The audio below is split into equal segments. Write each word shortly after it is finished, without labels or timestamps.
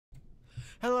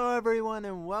Hello everyone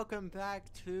and welcome back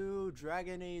to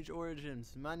Dragon Age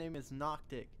Origins. My name is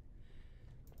Noctic.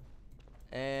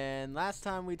 And last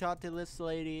time we talked to this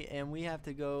lady and we have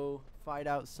to go fight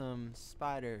out some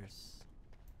spiders.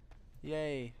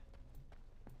 Yay.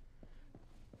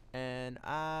 And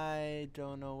I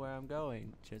don't know where I'm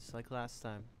going, just like last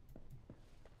time.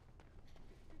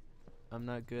 I'm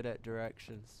not good at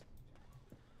directions.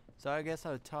 So I guess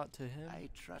I'll talk to him. I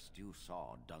trust you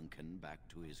saw Duncan back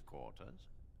to his quarters?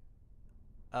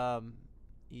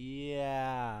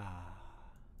 Yeah.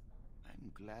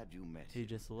 I'm glad you met He him.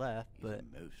 just left, He's but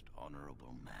a most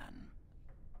honorable man.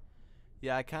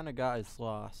 yeah, I kind of got us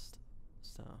lost.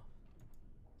 So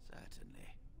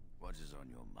Certainly. What is on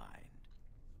your mind?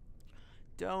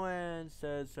 Doan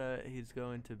says that he's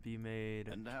going to be made.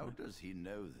 And how does he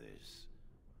know this?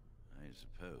 I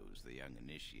suppose the young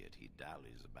initiate he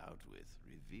dallies about with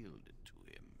revealed it to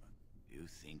him. You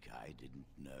think I didn't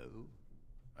know?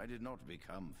 I did not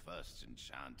become first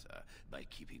enchanter by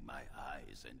keeping my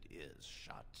eyes and ears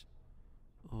shut.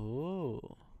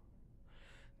 Oh.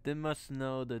 They must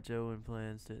know that Joan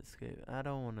plans to escape. I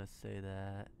don't want to say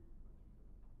that.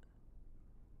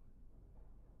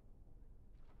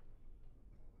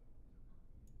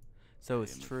 So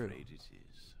it's true. I'm afraid it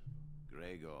is.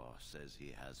 Gregor says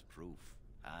he has proof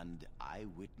and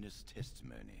eyewitness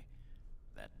testimony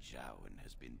that Jowan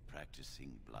has been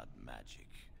practicing blood magic.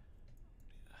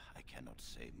 I cannot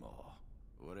say more.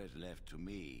 Were it left to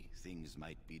me, things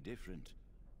might be different.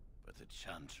 But the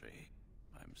Chantry,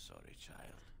 I'm sorry,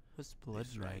 child. What's blood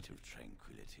This rite magic? of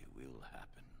tranquility will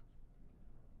happen.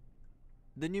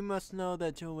 Then you must know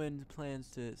that Joan plans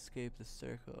to escape the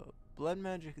circle. Blood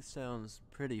magic sounds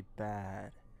pretty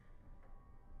bad.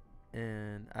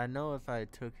 And I know if I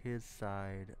took his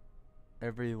side,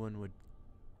 everyone would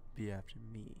be after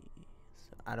me.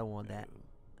 So I don't want that. Oh,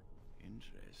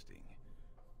 interesting.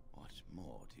 What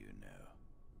more do you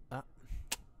know?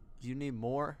 You need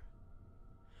more?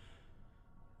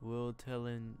 Will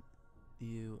telling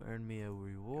you earn me a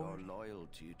reward? Your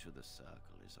loyalty to the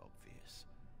Circle is obvious.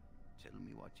 Tell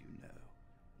me what you know.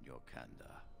 Your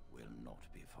candor will not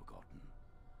be forgotten.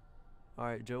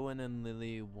 Alright, Joan and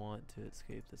Lily want to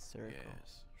escape the circle.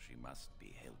 Yes, she must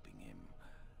be helping him.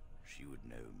 She would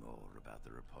know more about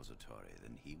the repository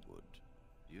than he would.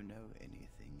 Do you know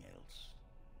anything else?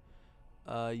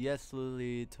 Yes,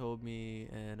 Lily told me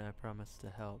and I promised to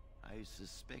help. I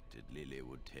suspected Lily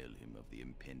would tell him of the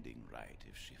impending rite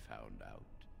if she found out.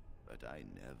 But I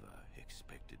never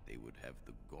expected they would have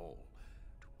the gall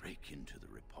to break into the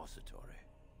repository.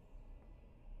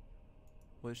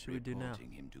 What should we do now?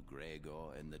 Reporting him to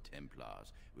Gregor and the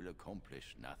Templars will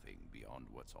accomplish nothing beyond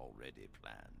what's already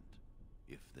planned.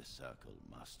 If the Circle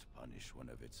must punish one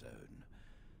of its own,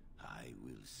 I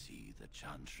will see the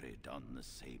Chantry done the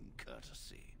same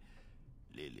courtesy.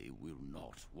 Lily will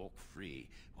not walk free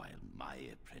while my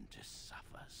apprentice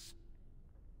suffers.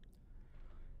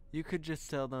 You could just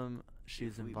tell them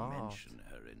she's If we involved. mention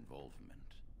her involvement,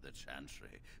 the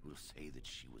Chantry will say that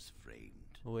she was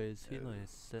framed. Wait, is he No, gonna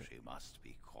set? she must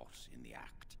be caught in the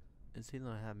act. Is he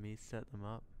gonna have me set them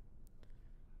up?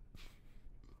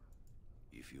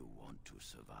 If you want to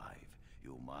survive,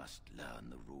 you must learn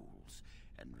the rules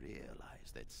and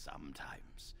realize that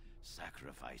sometimes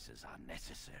sacrifices are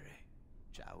necessary.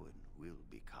 Jowan will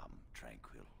become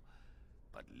tranquil,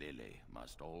 but Lily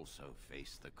must also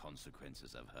face the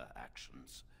consequences of her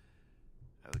actions.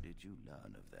 How did you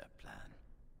learn of their plan?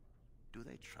 Do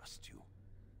they trust you?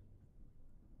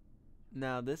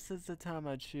 Now this is the time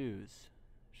I choose.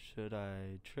 Should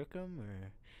I trick them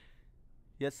or?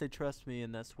 Yes, they trust me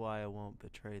and that's why I won't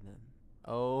betray them.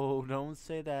 Oh, don't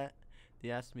say that. They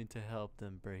asked me to help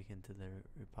them break into their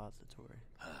repository.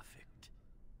 Perfect.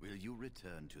 Will you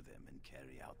return to them and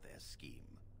carry out their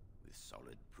scheme? With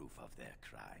solid proof of their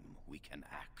crime, we can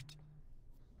act.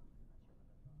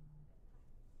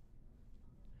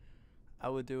 I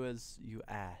will do as you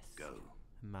ask. Go.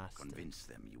 Master. Convince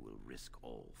them you will risk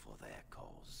all for their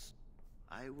cause.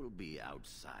 I will be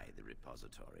outside the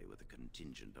repository with a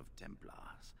contingent of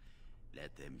Templars.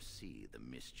 Let them see the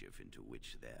mischief into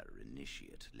which their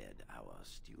initiate led our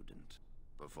student.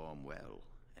 Perform well,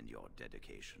 and your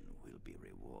dedication will be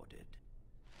rewarded.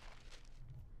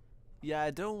 Yeah,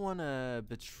 I don't want to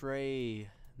betray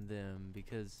them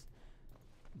because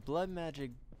blood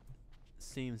magic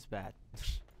seems bad.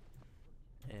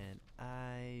 And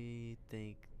I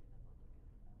think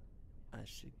I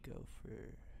should go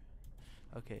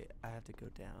for... Okay, I have to go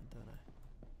down, don't I?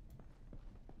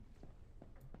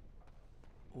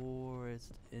 Or it's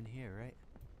in here, right?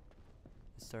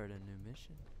 Start a new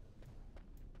mission.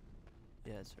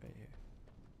 Yeah, it's right here.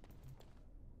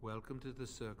 Welcome to the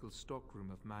Circle stockroom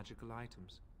of magical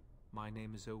items. My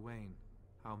name is Owain.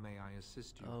 How may I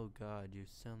assist you? Oh god, you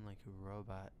sound like a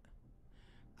robot.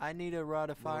 I need a rod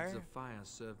of fire. Rods of fire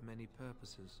serve many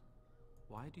purposes.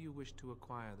 Why do you wish to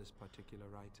acquire this particular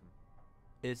item?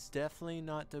 It's definitely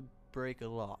not to break a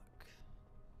lock.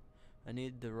 I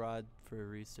need the rod for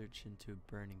research into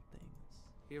burning things.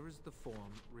 Here is the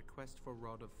form, Request for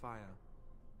Rod of Fire.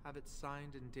 Have it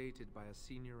signed and dated by a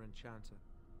senior enchanter.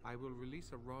 I will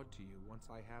release a rod to you once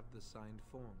I have the signed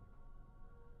form.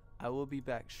 I will be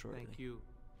back shortly. Thank you.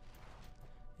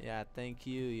 Yeah, thank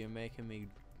you. You're making me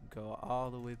go all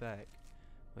the way back.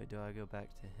 Wait, do I go back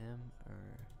to him or...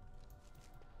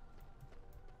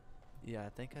 Yeah, I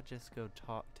think I just go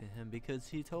talk to him because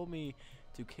he told me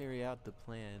to carry out the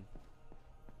plan.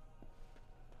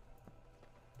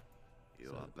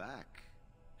 You are back.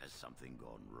 Has something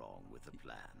gone wrong with the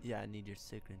plan? Yeah, I need your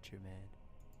signature, man.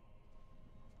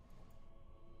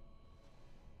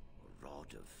 A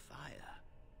rod of fire.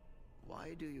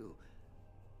 Why do you...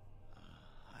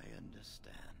 I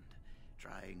understand.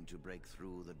 Trying to break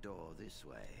through the door this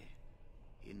way.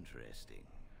 Interesting.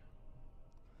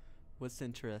 What's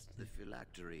interesting? The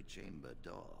phylactery chamber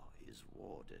door is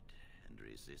warded and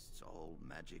resists all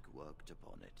magic worked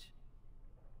upon it.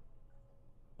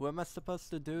 What am I supposed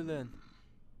to do then?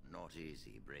 Not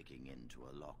easy breaking into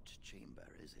a locked chamber,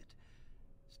 is it?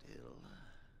 Still...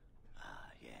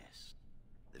 yes.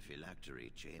 The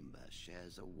phylactery chamber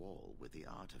shares a wall with the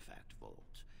artifact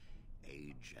vault.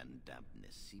 Age and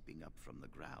dampness seeping up from the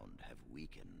ground have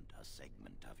weakened a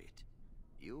segment of it.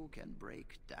 You can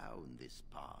break down this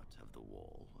part of the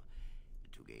wall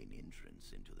to gain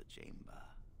entrance into the chamber.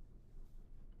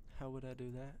 How would I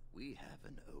do that? We have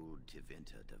an old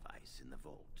Tevinter device in the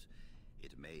vault.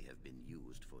 It may have been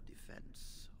used for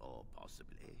defense, or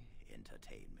possibly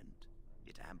entertainment.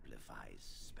 It amplifies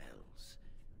spells.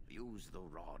 Use the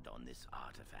rod on this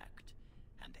artifact,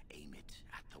 and aim it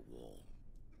at the wall.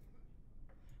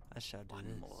 I shall do One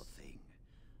this. more thing.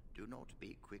 Do not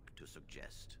be quick to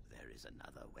suggest there is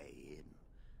another way in.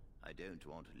 I don't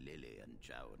want Lily and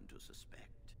Jowan to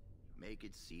suspect. Make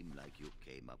it seem like you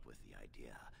came up with the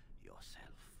idea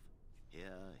yourself.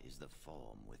 Here is the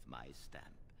form with my stamp.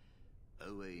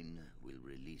 Owain will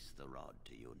release the rod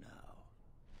to you now.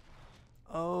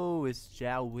 Oh, it's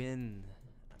Jowan.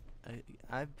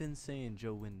 I've been saying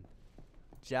Jowan.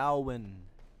 Jowan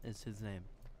is his name.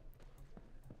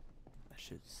 I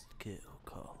should still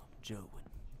call him Jowan.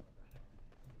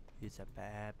 He's a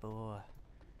bad boy.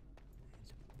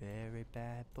 He's a very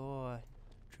bad boy.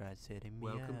 Try setting me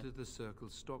Welcome up. to the Circle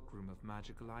stockroom of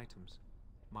magical items.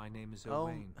 My name is Oh,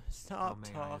 Owain. stop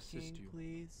How may I assist talking, you?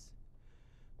 please.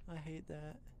 I hate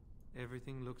that.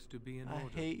 Everything looks to be in I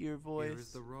order. hate your voice. Here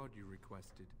is the rod you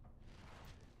requested.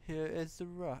 Here is the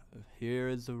rod. Here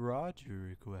is the rod you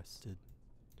requested.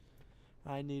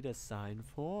 I need a signed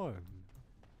form.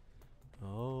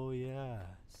 Oh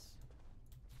yes.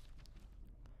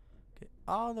 Okay,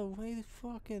 all the way to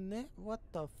fucking there. What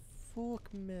the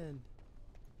fuck, man?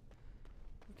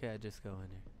 Okay, I just go in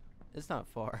here. It's not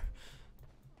far.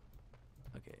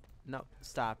 Okay, no,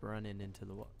 stop running into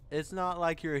the wall. It's not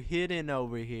like you're hidden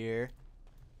over here.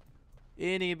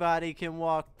 Anybody can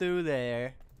walk through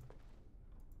there.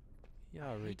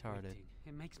 Y'all I hate retarded. waiting.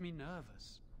 It makes me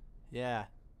nervous. Yeah.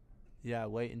 Yeah,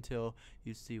 wait until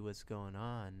you see what's going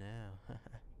on now.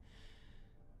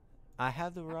 I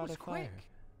have the That rod was of fire. quick.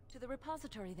 To the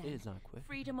repository then. It is not quick.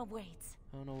 Freedom awaits.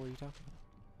 I don't know what you're talking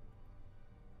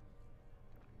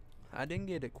about. I didn't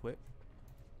get it quick.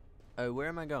 Oh, where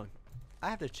am I going? I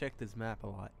have to check this map a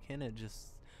lot. Can it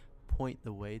just point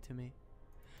the way to me?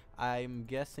 I'm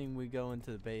guessing we go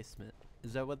into the basement.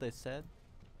 Is that what they said?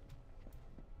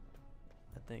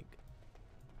 I think.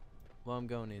 Well, I'm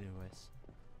going anyways.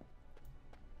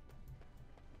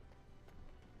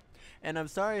 And I'm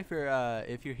sorry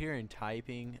if you're hearing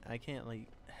typing. I can't like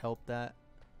help that.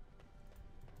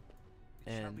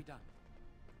 It shall And be done.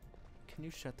 can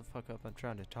you shut the fuck up? I'm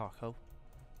trying to talk, ho.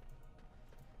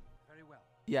 Very well.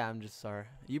 Yeah, I'm just sorry.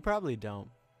 You probably don't.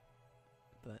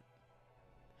 But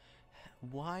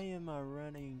why am I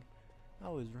running? I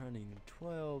was running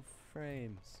 12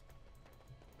 frames.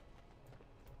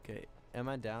 Okay, am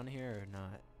I down here or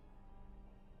not?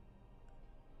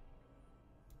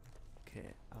 Okay,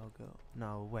 I'll go.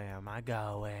 No, where am I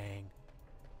going?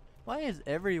 Why is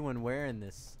everyone wearing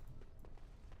this?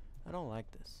 I don't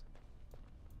like this.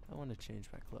 I want to change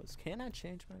my clothes. Can I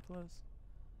change my clothes?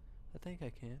 I think I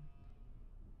can.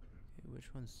 Okay, which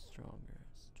one's stronger?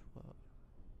 It's 12.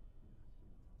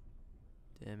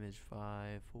 Damage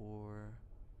 5, 4.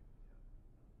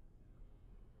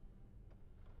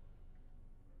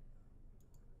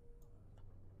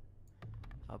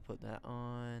 I'll put that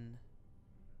on.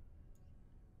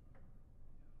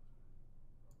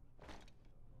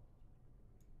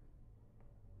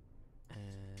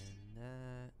 And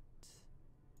that.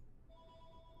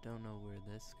 Don't know where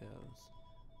this goes.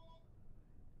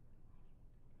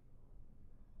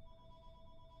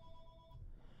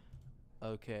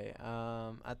 Okay,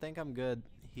 I think I'm good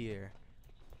here.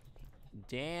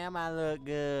 Damn, I look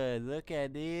good. Look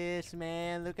at this,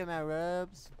 man. Look at my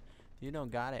rubs. You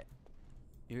don't got it.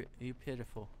 You're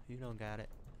pitiful. You don't got it.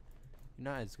 You're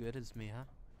not as good as me, huh?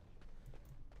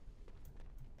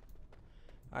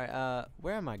 Alright,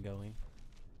 where am I going?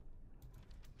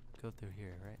 Go through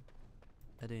here, right?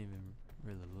 I didn't even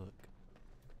really look.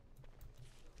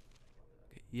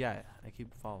 Okay, yeah, I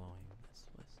keep following this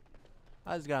place.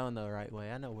 I was going the right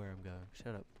way. I know where I'm going.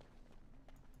 Shut up.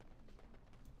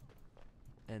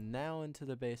 And now into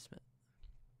the basement.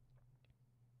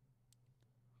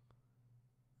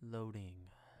 Loading.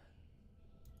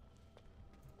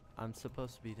 I'm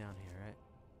supposed to be down here,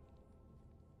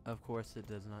 right? Of course it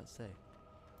does not say.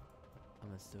 I'm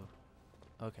gonna still...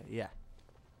 Okay, yeah.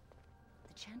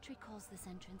 The Chantry calls this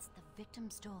entrance the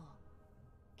Victim's Door.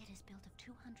 It is built of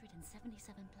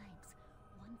 277 planks,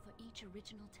 one for each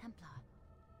original Templar.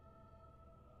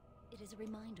 It is a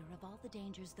reminder of all the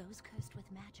dangers those cursed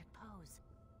with magic pose.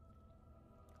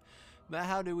 But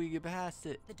how do we get past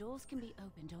it? The doors can be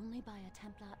opened only by a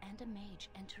Templar and a mage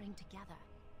entering together.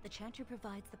 The Chantry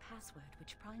provides the password,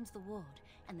 which primes the ward,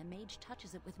 and the mage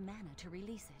touches it with mana to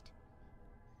release it.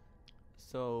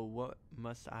 So what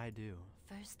must I do?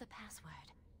 First, the password.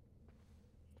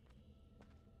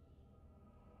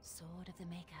 Sword of the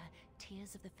Maker,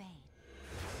 Tears of the Fade.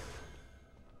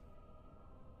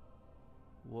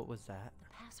 What was that? The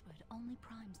password only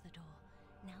primes the door.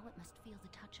 Now it must feel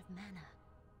the touch of mana.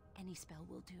 Any spell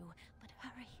will do, but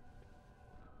hurry.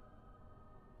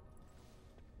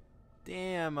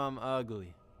 Damn, I'm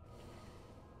ugly.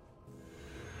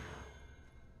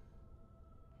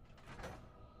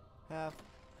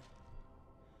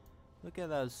 Look at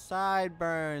those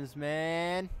sideburns,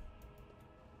 man.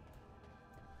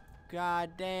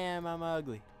 God damn, I'm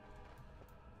ugly.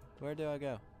 Where do I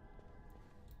go?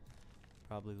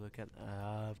 Probably look at...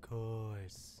 of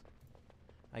course.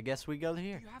 I guess we go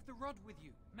here. You have the rod with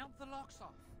you. Melt the locks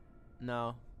off.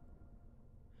 No.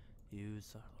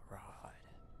 Use a rod.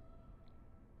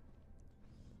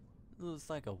 Looks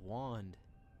like a wand.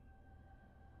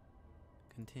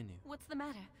 Continue. What's the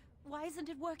matter? Why isn't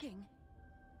it working?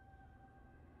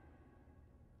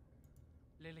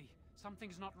 Lily,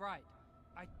 something's not right.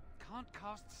 I can't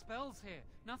cast spells here.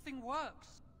 Nothing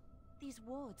works. These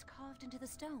wards carved into the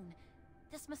stone.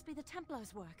 This must be the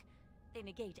Templars' work. They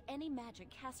negate any magic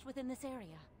cast within this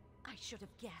area. I should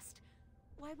have guessed.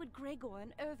 Why would Gregor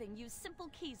and Irving use simple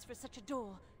keys for such a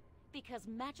door? Because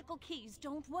magical keys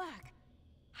don't work.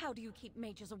 How do you keep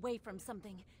mages away from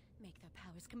something? Make their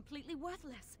powers completely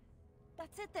worthless.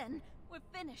 That's it then. We're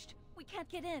finished. We can't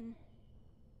get in.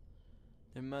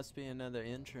 There must be another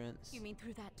entrance. You mean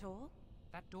through that door?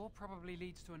 That door probably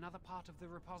leads to another part of the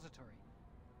repository.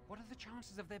 What are the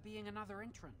chances of there being another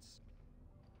entrance?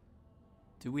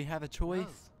 Do we have a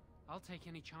choice? No. I'll take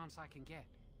any chance I can get.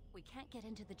 We can't get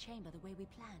into the chamber the way we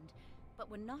planned,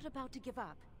 but we're not about to give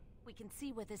up. We can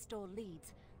see where this door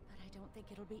leads, but I don't think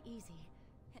it'll be easy.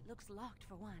 It looks locked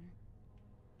for one.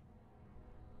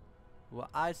 Well,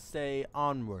 I say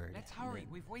onward. Let's hurry. then.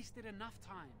 We've wasted enough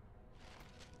time.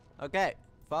 Okay,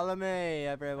 follow me, I'm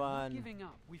not everyone. giving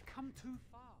up. We've come too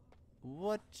far.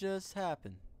 What just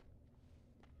happened?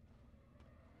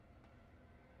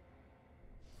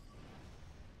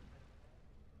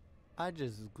 I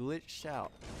just glitched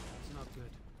out. It's not good.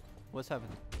 What's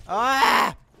happening?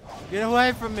 Ah! Get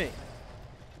away from me!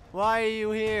 Why are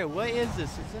you here? What is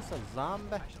this? Is this a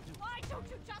zombie? Why don't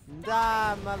you just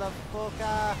Die,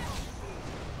 motherfucker!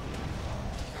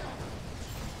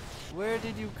 Where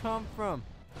did you come from?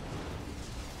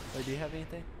 Oh, do you have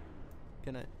anything?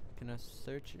 Can I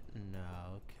search it? No,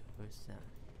 okay, where's that?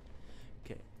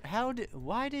 Okay,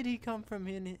 why did he come from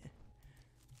in?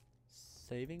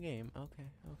 Saving game. Okay,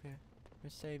 okay, we're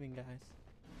saving, guys.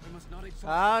 We must not exhaust Oh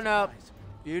our no, supplies.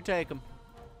 you take them.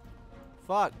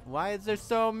 Fuck! Why is there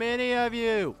so many of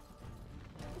you?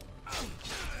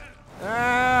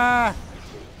 Ah!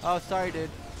 Oh, sorry, dude.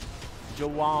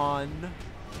 Jawan.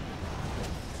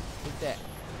 Take that.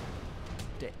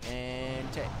 And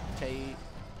take.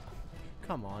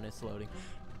 Come on, it's loading.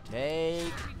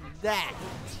 Take that.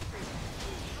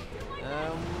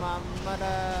 Oh, my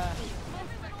mother.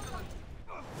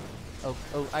 Oh,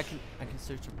 I can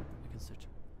search him. I can search him.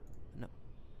 No.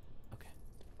 Okay.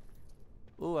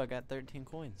 Ooh, I got 13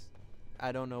 coins.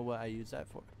 I don't know what I use that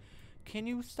for. Can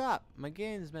you stop? My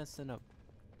game's messing up.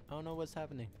 I don't know what's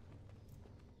happening.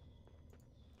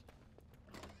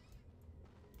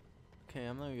 Okay,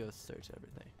 I'm gonna go search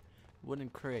everything. Wooden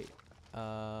crate.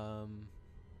 Is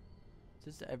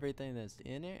this everything that's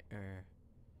in it, or?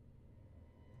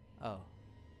 Oh.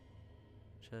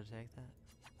 Should I take that?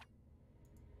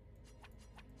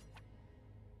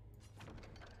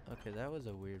 Okay, that was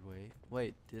a weird way.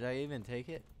 Wait, did I even take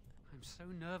it? I'm so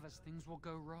nervous things will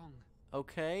go wrong.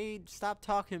 Okay, stop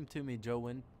talking to me,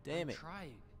 Jowen. Damn I'm it.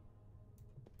 trying.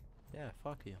 Yeah,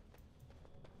 fuck you.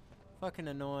 Fucking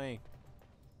annoying.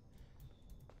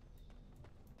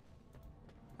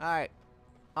 Alright.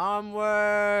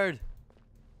 Onward!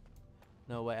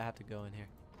 No, wait, I have to go in here.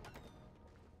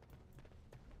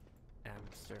 I'm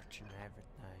searching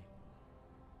everything.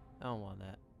 I don't want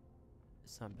that.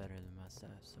 It's not better than my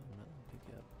staff, so I'm not gonna pick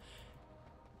it up.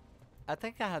 I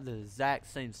think I have the exact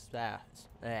same staff.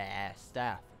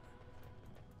 Staff.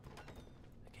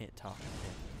 I can't talk.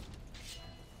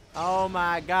 Oh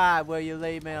my god, will you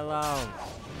leave me alone?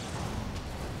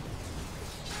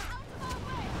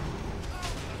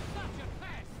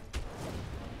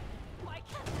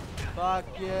 Fuck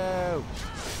you.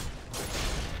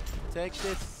 Take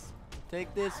this.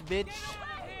 Take this, bitch.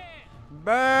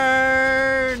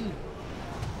 Burn!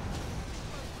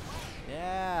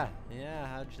 Yeah, yeah,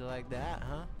 how'd you like that,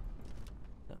 huh?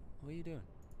 What are you doing?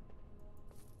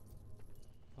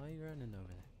 Why are you running over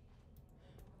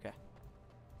there? Okay.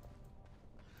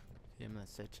 I'm gonna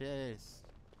search this.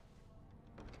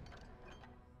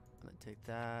 I'm gonna take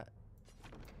that.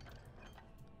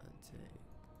 Let's see.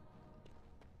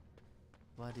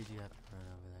 Why did you have to run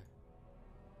over there?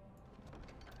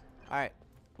 Alright.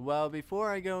 Well,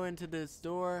 before I go into this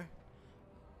door,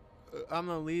 I'm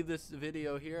gonna leave this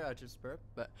video here. I just burped,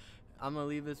 but I'm gonna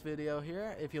leave this video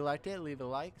here. If you liked it, leave a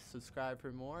like, subscribe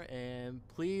for more, and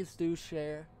please do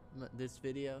share this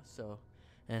video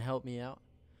and help me out.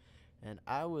 And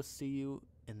I will see you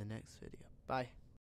in the next video. Bye.